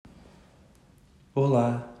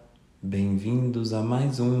Olá, bem-vindos a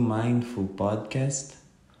mais um Mindful Podcast.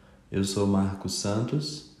 Eu sou Marcos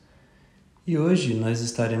Santos e hoje nós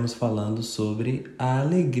estaremos falando sobre a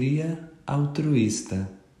alegria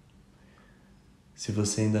altruísta. Se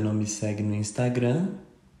você ainda não me segue no Instagram,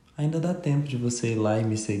 ainda dá tempo de você ir lá e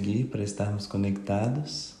me seguir para estarmos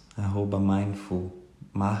conectados,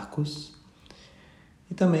 @mindfulmarcos.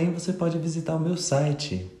 E também você pode visitar o meu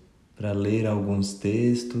site para ler alguns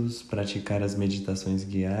textos, praticar as meditações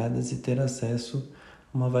guiadas e ter acesso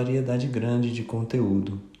a uma variedade grande de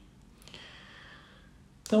conteúdo.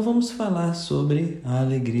 Então vamos falar sobre a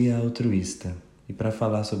alegria altruísta. E para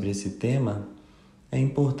falar sobre esse tema, é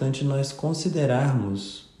importante nós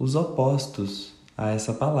considerarmos os opostos a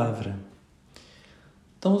essa palavra.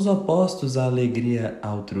 Então os opostos à alegria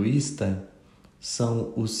altruísta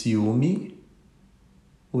são o ciúme,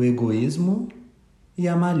 o egoísmo e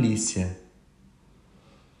a malícia.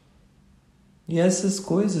 E essas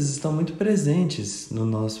coisas estão muito presentes no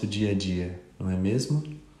nosso dia a dia, não é mesmo?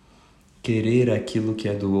 Querer aquilo que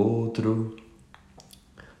é do outro,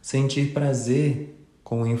 sentir prazer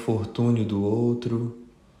com o infortúnio do outro,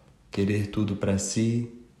 querer tudo para si.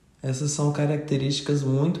 Essas são características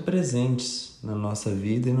muito presentes na nossa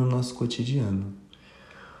vida e no nosso cotidiano.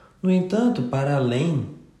 No entanto, para além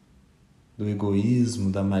do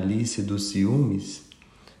egoísmo, da malícia e dos ciúmes,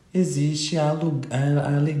 existe a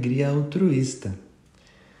alegria altruísta,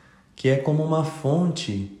 que é como uma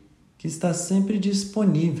fonte que está sempre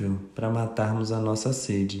disponível para matarmos a nossa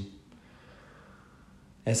sede.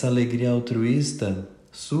 Essa alegria altruísta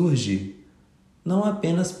surge não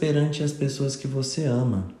apenas perante as pessoas que você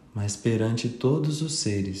ama, mas perante todos os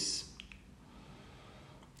seres.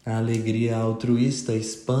 A alegria altruísta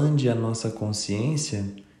expande a nossa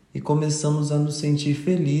consciência e começamos a nos sentir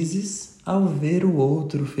felizes ao ver o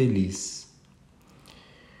outro feliz.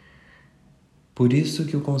 Por isso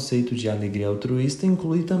que o conceito de alegria altruísta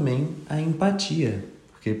inclui também a empatia,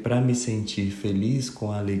 porque para me sentir feliz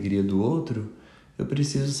com a alegria do outro, eu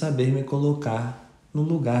preciso saber me colocar no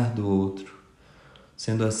lugar do outro.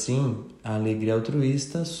 Sendo assim, a alegria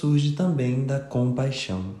altruísta surge também da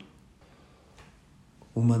compaixão.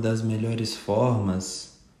 Uma das melhores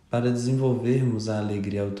formas para desenvolvermos a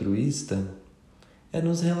alegria altruísta é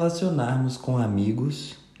nos relacionarmos com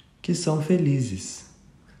amigos que são felizes,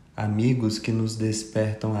 amigos que nos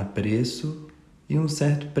despertam apreço e um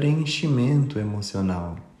certo preenchimento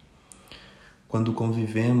emocional. Quando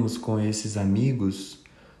convivemos com esses amigos,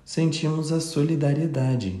 sentimos a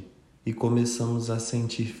solidariedade e começamos a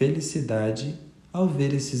sentir felicidade ao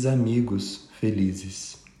ver esses amigos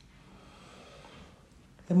felizes.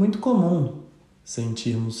 É muito comum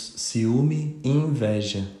sentirmos ciúme e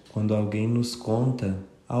inveja quando alguém nos conta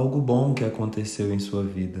algo bom que aconteceu em sua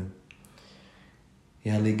vida. E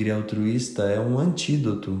a alegria altruísta é um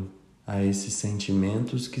antídoto a esses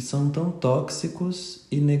sentimentos que são tão tóxicos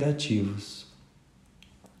e negativos.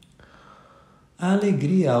 A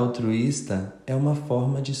alegria altruísta é uma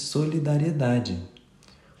forma de solidariedade.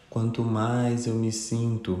 Quanto mais eu me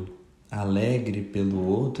sinto alegre pelo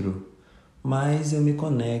outro, mais eu me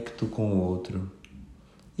conecto com o outro.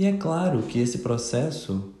 E é claro que esse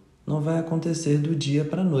processo não vai acontecer do dia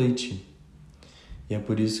para a noite. E é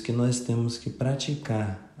por isso que nós temos que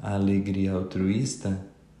praticar a alegria altruísta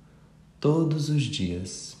todos os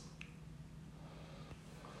dias.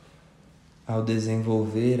 Ao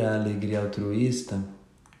desenvolver a alegria altruísta,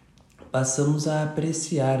 passamos a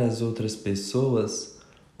apreciar as outras pessoas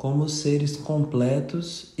como seres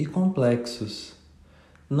completos e complexos,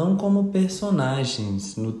 não como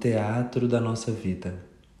personagens no teatro da nossa vida.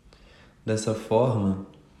 Dessa forma,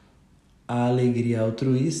 a alegria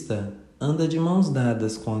altruísta anda de mãos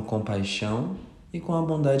dadas com a compaixão e com a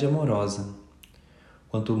bondade amorosa.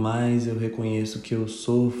 Quanto mais eu reconheço que eu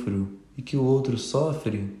sofro e que o outro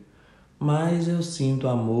sofre, mais eu sinto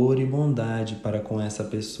amor e bondade para com essa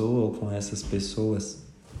pessoa ou com essas pessoas.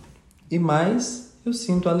 E mais eu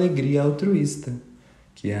sinto alegria altruísta,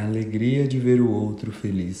 que é a alegria de ver o outro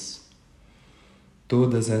feliz.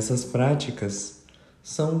 Todas essas práticas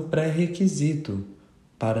são um pré-requisito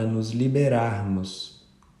para nos liberarmos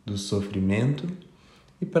do sofrimento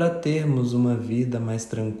e para termos uma vida mais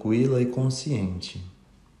tranquila e consciente.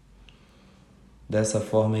 Dessa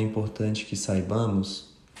forma é importante que saibamos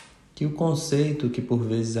que o conceito que por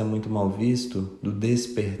vezes é muito mal visto do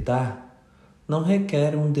despertar não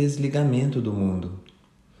requer um desligamento do mundo.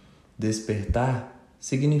 Despertar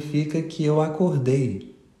significa que eu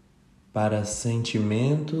acordei para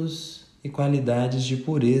sentimentos e qualidades de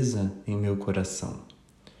pureza em meu coração.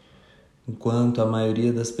 Enquanto a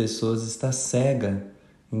maioria das pessoas está cega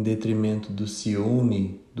em detrimento do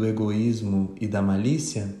ciúme, do egoísmo e da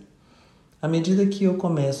malícia, à medida que eu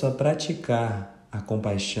começo a praticar a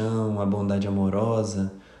compaixão, a bondade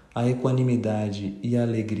amorosa, a equanimidade e a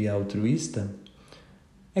alegria altruísta,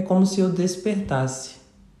 é como se eu despertasse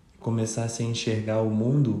e começasse a enxergar o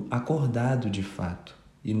mundo acordado de fato,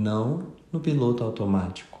 e não no piloto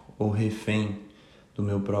automático ou refém do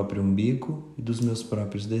meu próprio umbigo e dos meus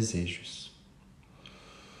próprios desejos.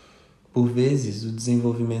 Por vezes, o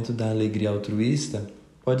desenvolvimento da alegria altruísta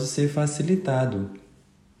pode ser facilitado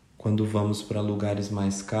quando vamos para lugares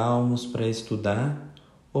mais calmos para estudar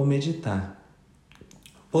ou meditar.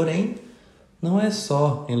 Porém, não é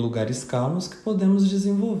só em lugares calmos que podemos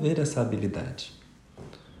desenvolver essa habilidade.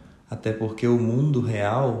 Até porque o mundo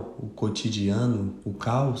real, o cotidiano, o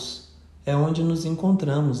caos, é onde nos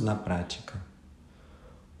encontramos na prática.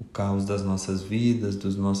 O caos das nossas vidas,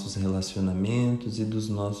 dos nossos relacionamentos e dos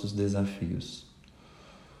nossos desafios.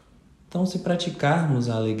 Então, se praticarmos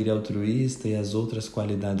a alegria altruísta e as outras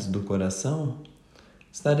qualidades do coração,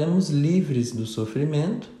 estaremos livres do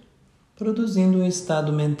sofrimento, produzindo um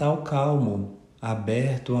estado mental calmo,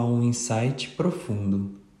 aberto a um insight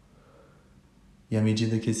profundo. E à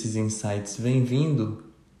medida que esses insights vêm vindo,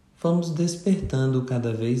 vamos despertando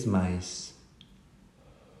cada vez mais.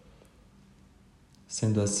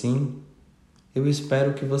 Sendo assim, eu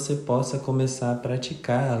espero que você possa começar a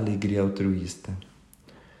praticar a alegria altruísta,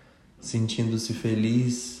 sentindo-se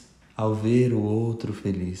feliz ao ver o outro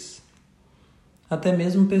feliz. Até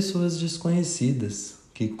mesmo pessoas desconhecidas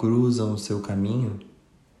que cruzam o seu caminho,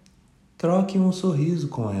 troque um sorriso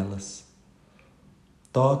com elas.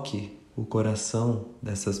 Toque o coração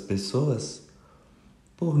dessas pessoas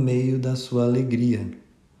por meio da sua alegria,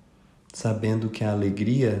 sabendo que a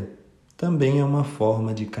alegria também é uma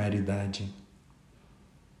forma de caridade.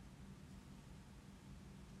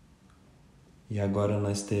 E agora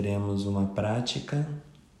nós teremos uma prática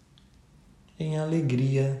em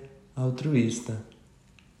alegria altruísta.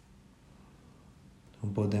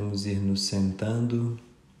 Então podemos ir nos sentando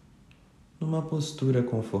numa postura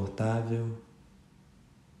confortável,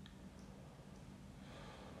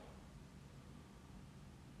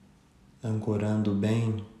 ancorando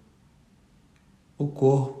bem o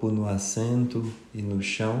corpo no assento e no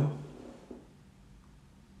chão.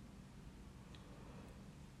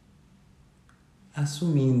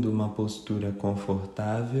 Assumindo uma postura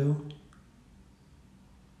confortável,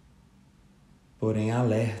 porém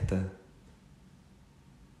alerta,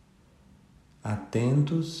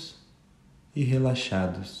 atentos e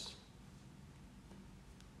relaxados.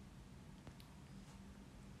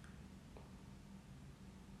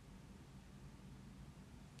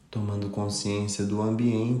 Tomando consciência do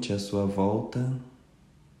ambiente à sua volta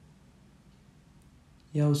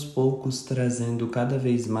e aos poucos trazendo cada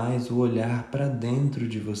vez mais o olhar para dentro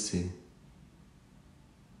de você.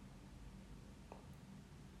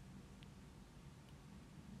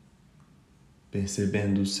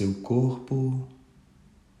 Percebendo o seu corpo,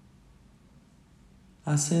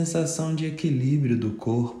 a sensação de equilíbrio do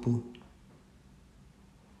corpo,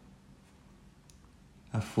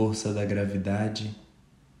 a força da gravidade.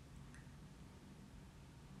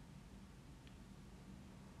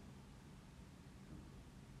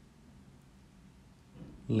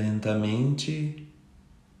 Lentamente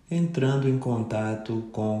entrando em contato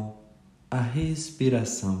com a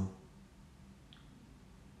respiração.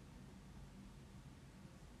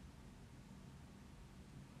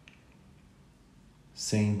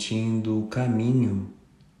 Sentindo o caminho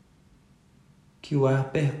que o ar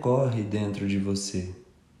percorre dentro de você,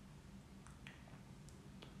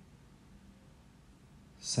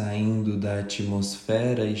 saindo da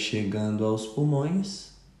atmosfera e chegando aos pulmões,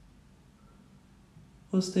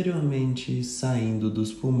 posteriormente saindo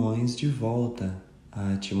dos pulmões de volta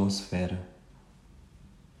à atmosfera.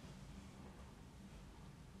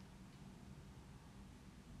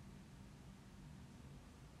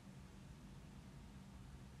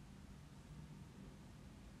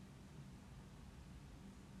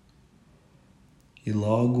 E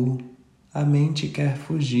logo a mente quer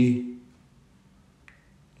fugir,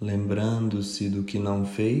 lembrando-se do que não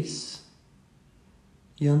fez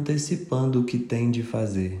e antecipando o que tem de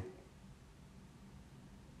fazer.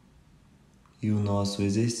 E o nosso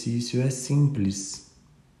exercício é simples.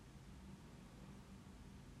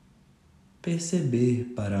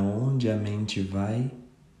 Perceber para onde a mente vai,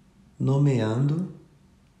 nomeando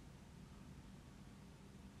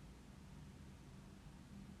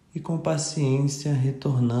e com paciência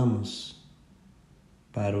retornamos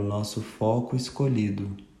para o nosso foco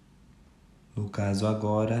escolhido, no caso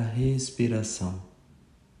agora, a respiração.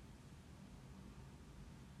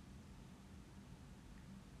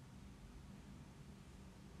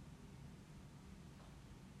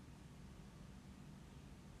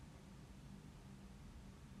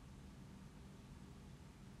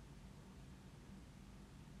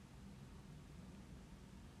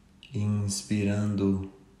 inspirando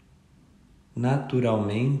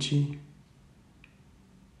naturalmente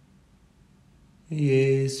e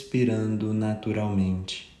expirando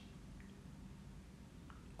naturalmente,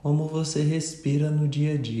 como você respira no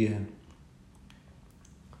dia a dia,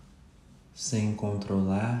 sem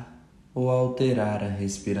controlar ou alterar a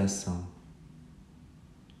respiração.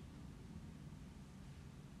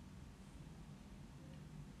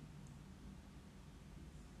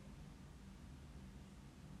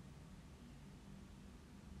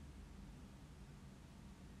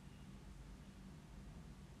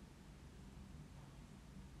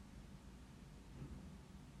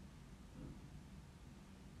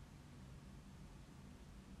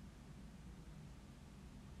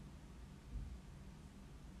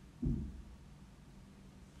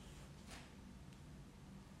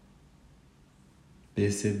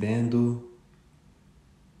 Percebendo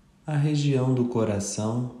a região do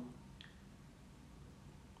coração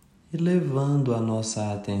e levando a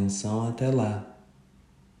nossa atenção até lá.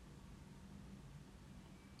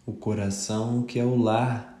 O coração que é o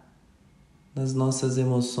lar das nossas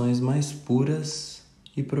emoções mais puras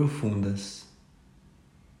e profundas.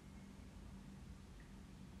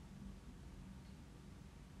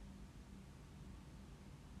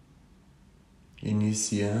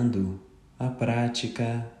 Iniciando a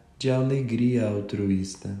prática de alegria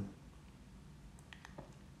altruísta.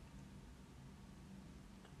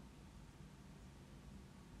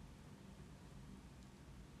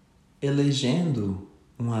 Elegendo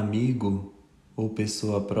um amigo ou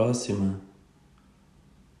pessoa próxima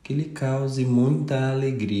que lhe cause muita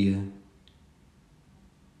alegria.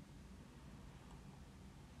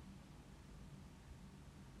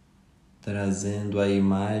 Trazendo a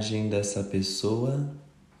imagem dessa pessoa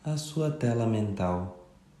à sua tela mental.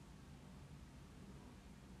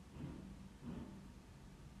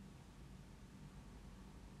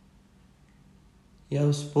 E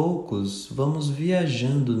aos poucos vamos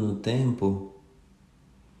viajando no tempo,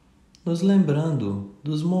 nos lembrando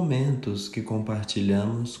dos momentos que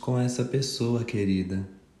compartilhamos com essa pessoa querida.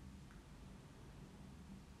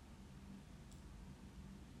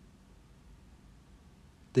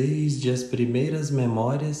 Desde as primeiras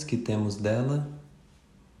memórias que temos dela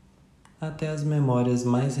até as memórias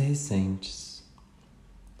mais recentes.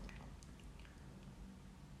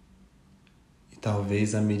 E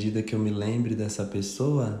talvez à medida que eu me lembre dessa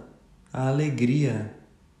pessoa, a alegria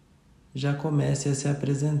já comece a se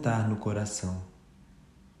apresentar no coração.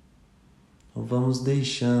 Então vamos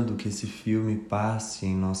deixando que esse filme passe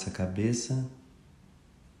em nossa cabeça,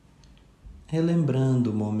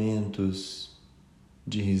 relembrando momentos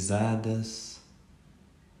de risadas,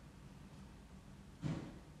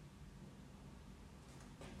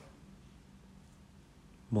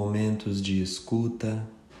 momentos de escuta,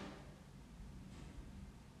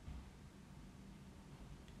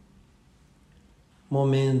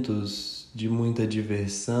 momentos de muita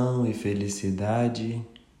diversão e felicidade.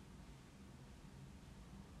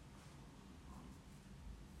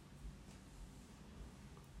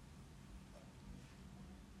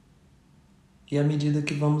 E à medida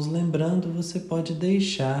que vamos lembrando, você pode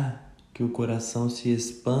deixar que o coração se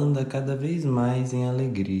expanda cada vez mais em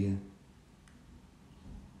alegria.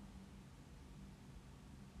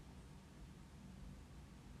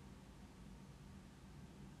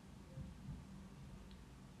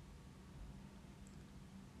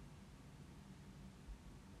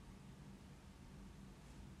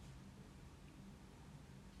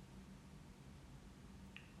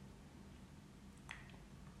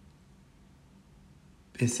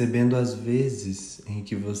 Percebendo as vezes em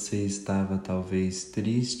que você estava talvez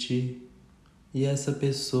triste e essa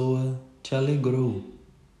pessoa te alegrou,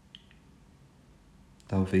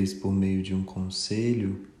 talvez por meio de um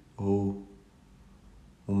conselho ou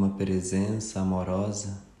uma presença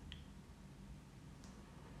amorosa.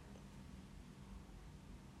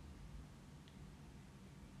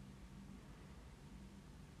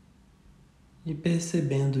 E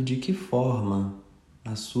percebendo de que forma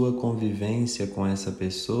a sua convivência com essa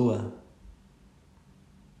pessoa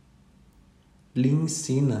lhe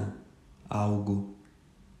ensina algo.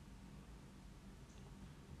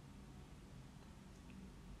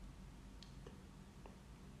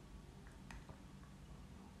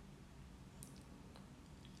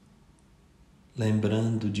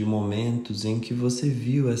 Lembrando de momentos em que você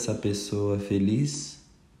viu essa pessoa feliz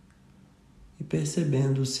e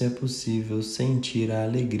percebendo se é possível sentir a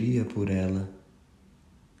alegria por ela.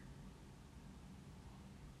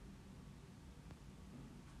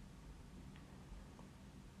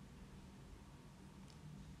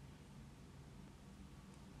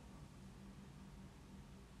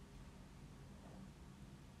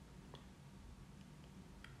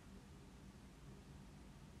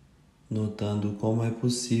 notando como é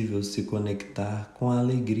possível se conectar com a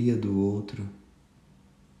alegria do outro,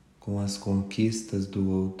 com as conquistas do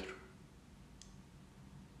outro.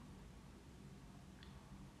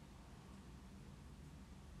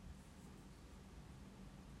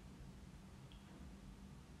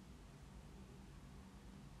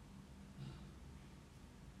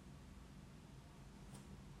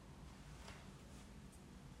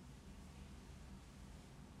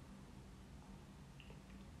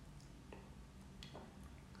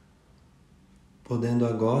 Podendo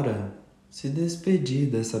agora se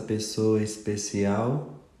despedir dessa pessoa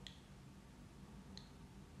especial,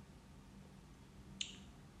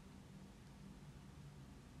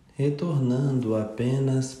 retornando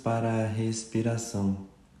apenas para a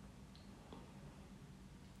respiração.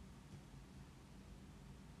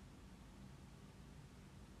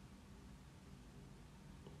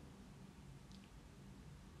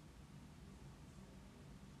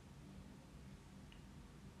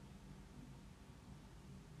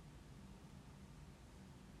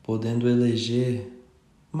 Podendo eleger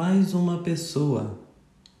mais uma pessoa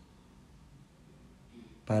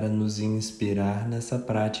para nos inspirar nessa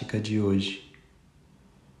prática de hoje.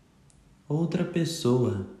 Outra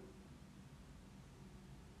pessoa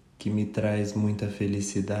que me traz muita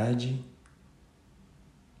felicidade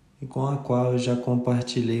e com a qual eu já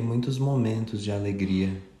compartilhei muitos momentos de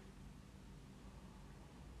alegria.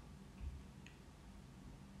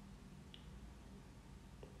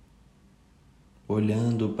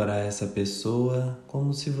 Olhando para essa pessoa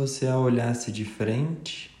como se você a olhasse de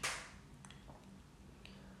frente.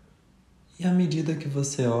 E à medida que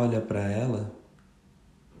você olha para ela,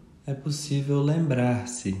 é possível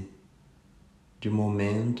lembrar-se de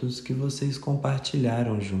momentos que vocês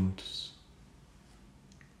compartilharam juntos.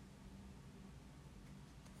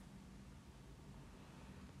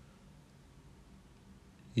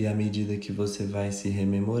 E à medida que você vai se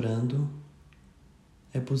rememorando,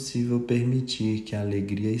 é possível permitir que a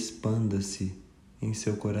alegria expanda-se em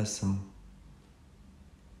seu coração.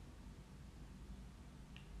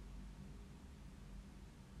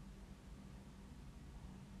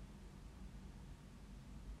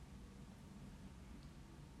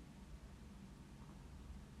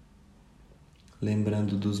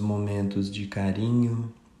 Lembrando dos momentos de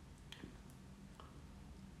carinho,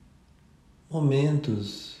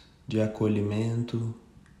 momentos de acolhimento,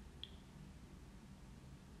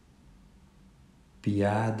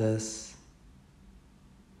 piadas,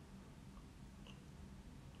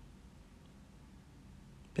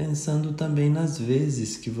 pensando também nas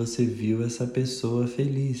vezes que você viu essa pessoa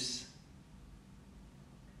feliz,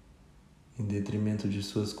 em detrimento de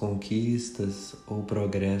suas conquistas ou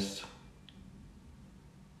progresso.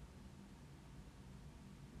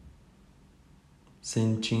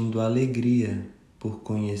 Sentindo alegria por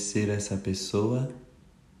conhecer essa pessoa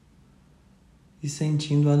e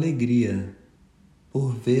sentindo alegria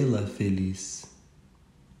por vê-la feliz.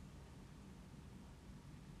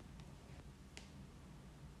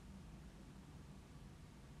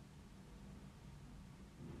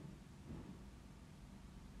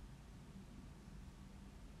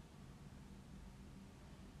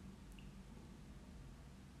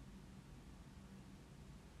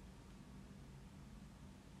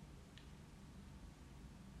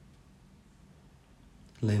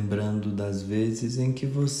 Lembrando das vezes em que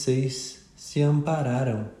vocês se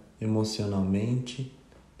ampararam emocionalmente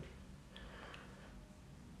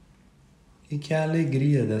e que a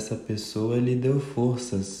alegria dessa pessoa lhe deu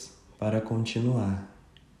forças para continuar.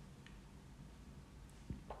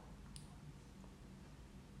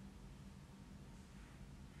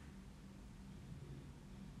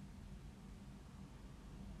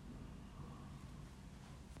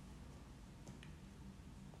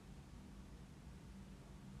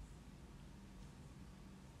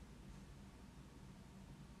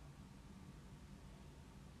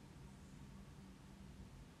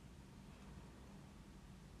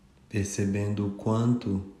 Percebendo o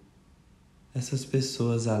quanto essas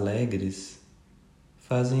pessoas alegres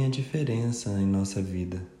fazem a diferença em nossa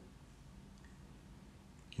vida.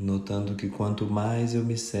 E notando que quanto mais eu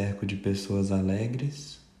me cerco de pessoas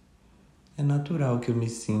alegres, é natural que eu me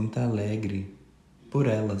sinta alegre por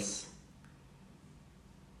elas.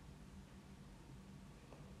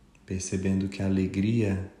 Percebendo que a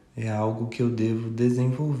alegria é algo que eu devo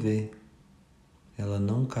desenvolver. Ela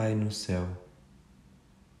não cai no céu.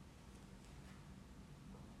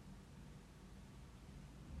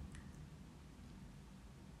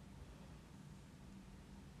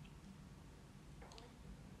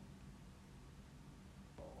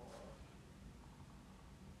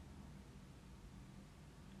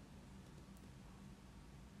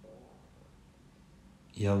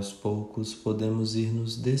 E aos poucos podemos ir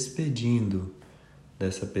nos despedindo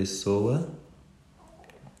dessa pessoa,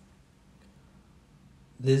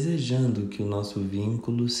 desejando que o nosso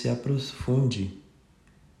vínculo se aprofunde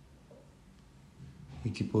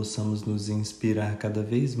e que possamos nos inspirar cada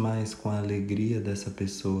vez mais com a alegria dessa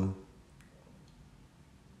pessoa,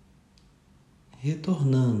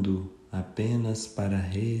 retornando apenas para a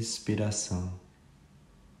respiração,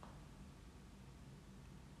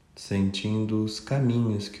 sentindo os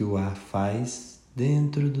caminhos que o ar faz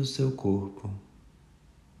dentro do seu corpo.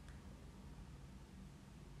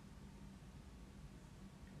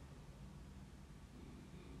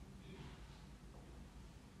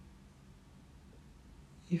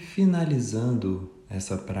 E finalizando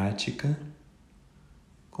essa prática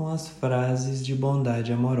com as frases de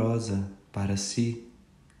bondade amorosa para si,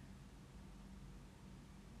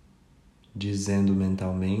 dizendo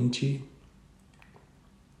mentalmente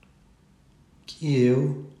que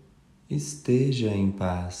eu esteja em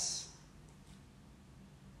paz.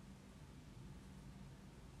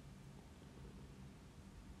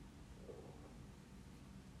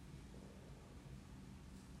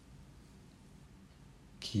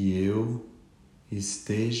 Que eu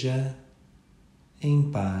esteja em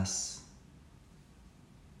paz.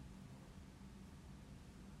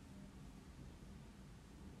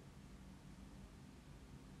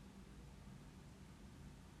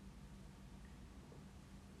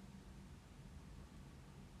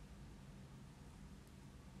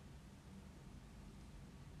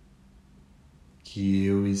 Que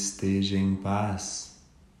eu esteja em paz.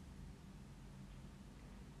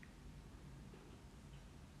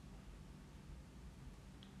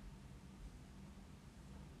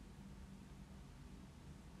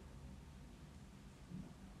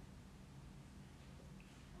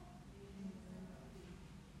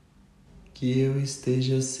 Que eu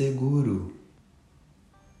esteja seguro.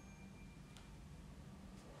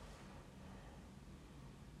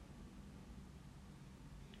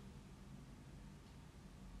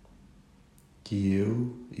 Que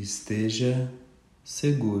eu esteja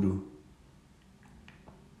seguro.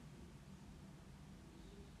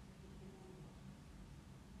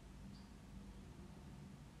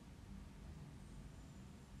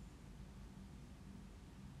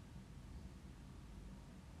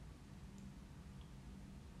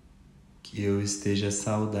 Que eu esteja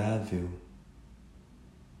saudável.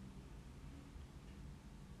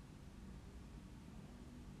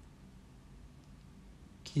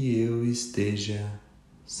 Que eu esteja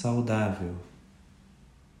saudável.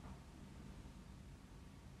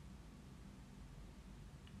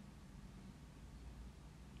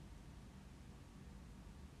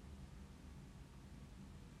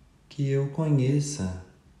 Que eu conheça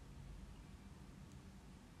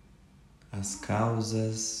as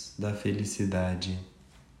causas da felicidade.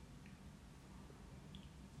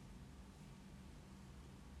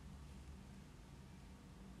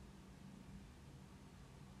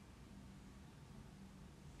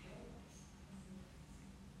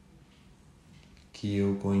 Que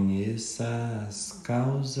eu conheça as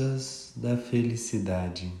causas da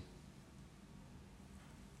felicidade.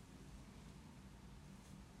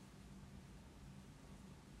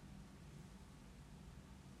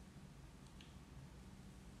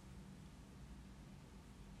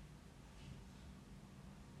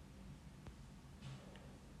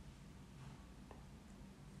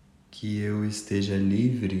 Que eu esteja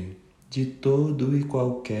livre de todo e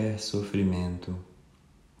qualquer sofrimento.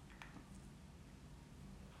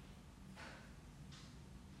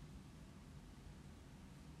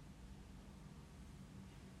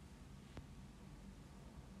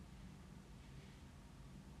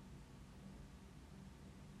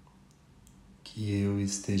 Que eu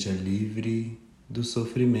esteja livre do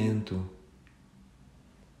sofrimento.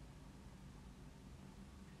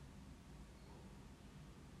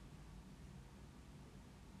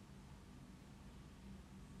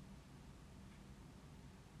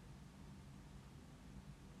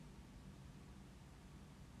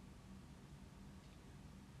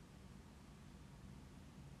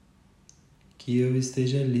 Que eu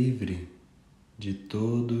esteja livre de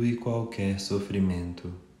todo e qualquer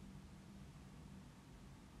sofrimento.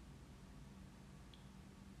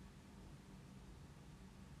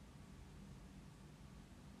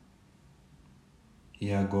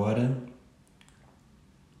 E agora,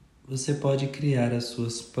 você pode criar as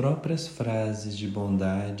suas próprias frases de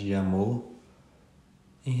bondade e amor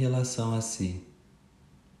em relação a si,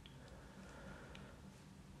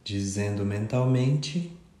 dizendo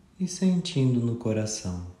mentalmente e sentindo no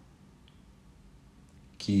coração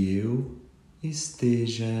que eu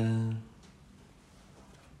esteja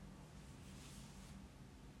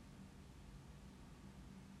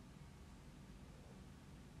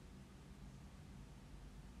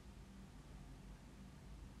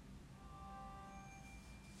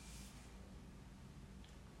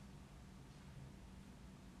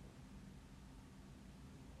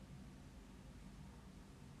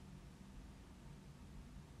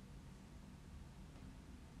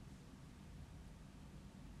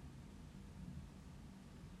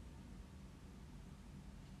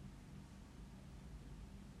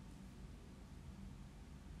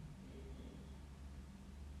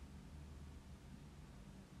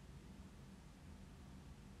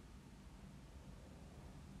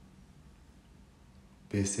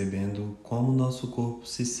percebendo como nosso corpo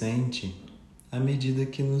se sente à medida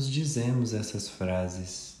que nos dizemos essas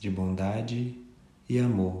frases de bondade e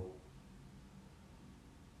amor,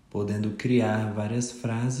 podendo criar várias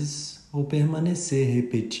frases ou permanecer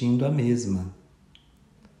repetindo a mesma.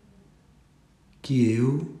 Que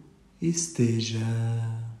eu esteja.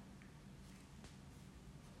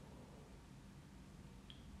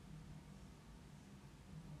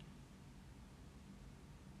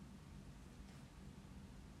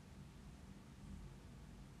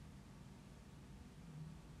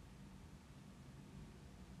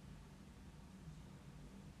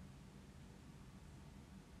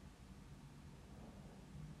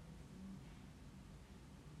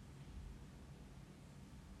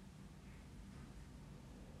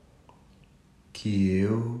 Que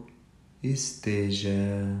eu esteja.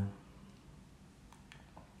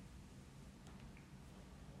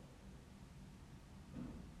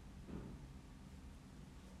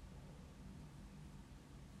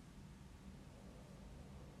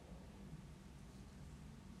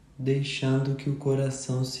 Deixando que o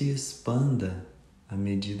coração se expanda à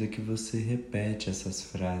medida que você repete essas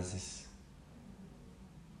frases.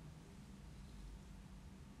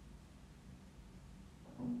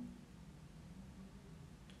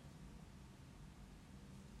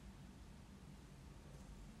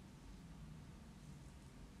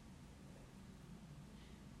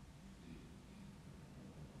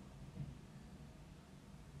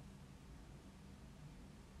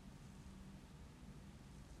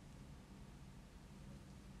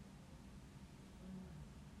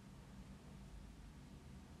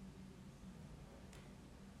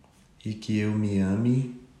 E que eu me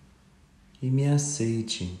ame e me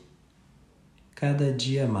aceite cada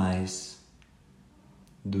dia mais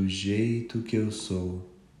do jeito que eu sou.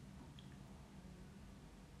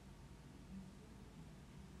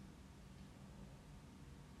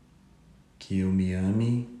 Que eu me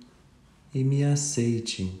ame e me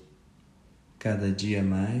aceite cada dia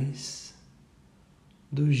mais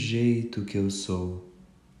do jeito que eu sou.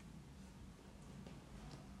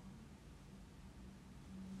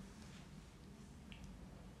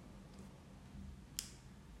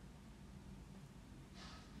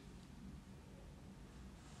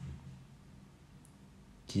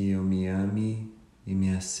 Que eu me ame e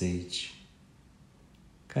me aceite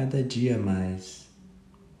cada dia mais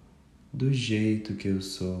do jeito que eu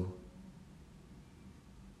sou.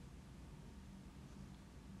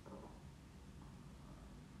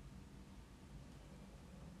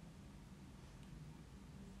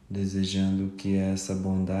 Desejando que essa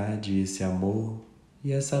bondade, esse amor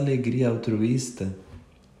e essa alegria altruísta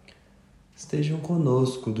estejam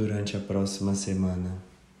conosco durante a próxima semana.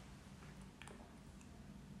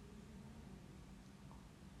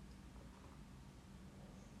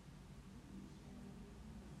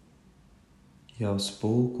 E aos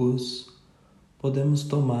poucos, podemos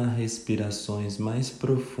tomar respirações mais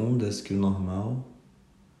profundas que o normal,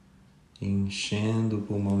 enchendo o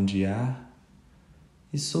pulmão de ar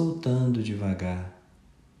e soltando devagar.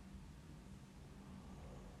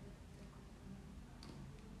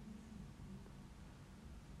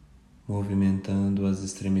 Movimentando as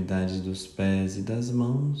extremidades dos pés e das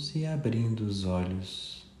mãos e abrindo os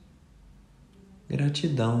olhos.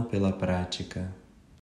 Gratidão pela prática.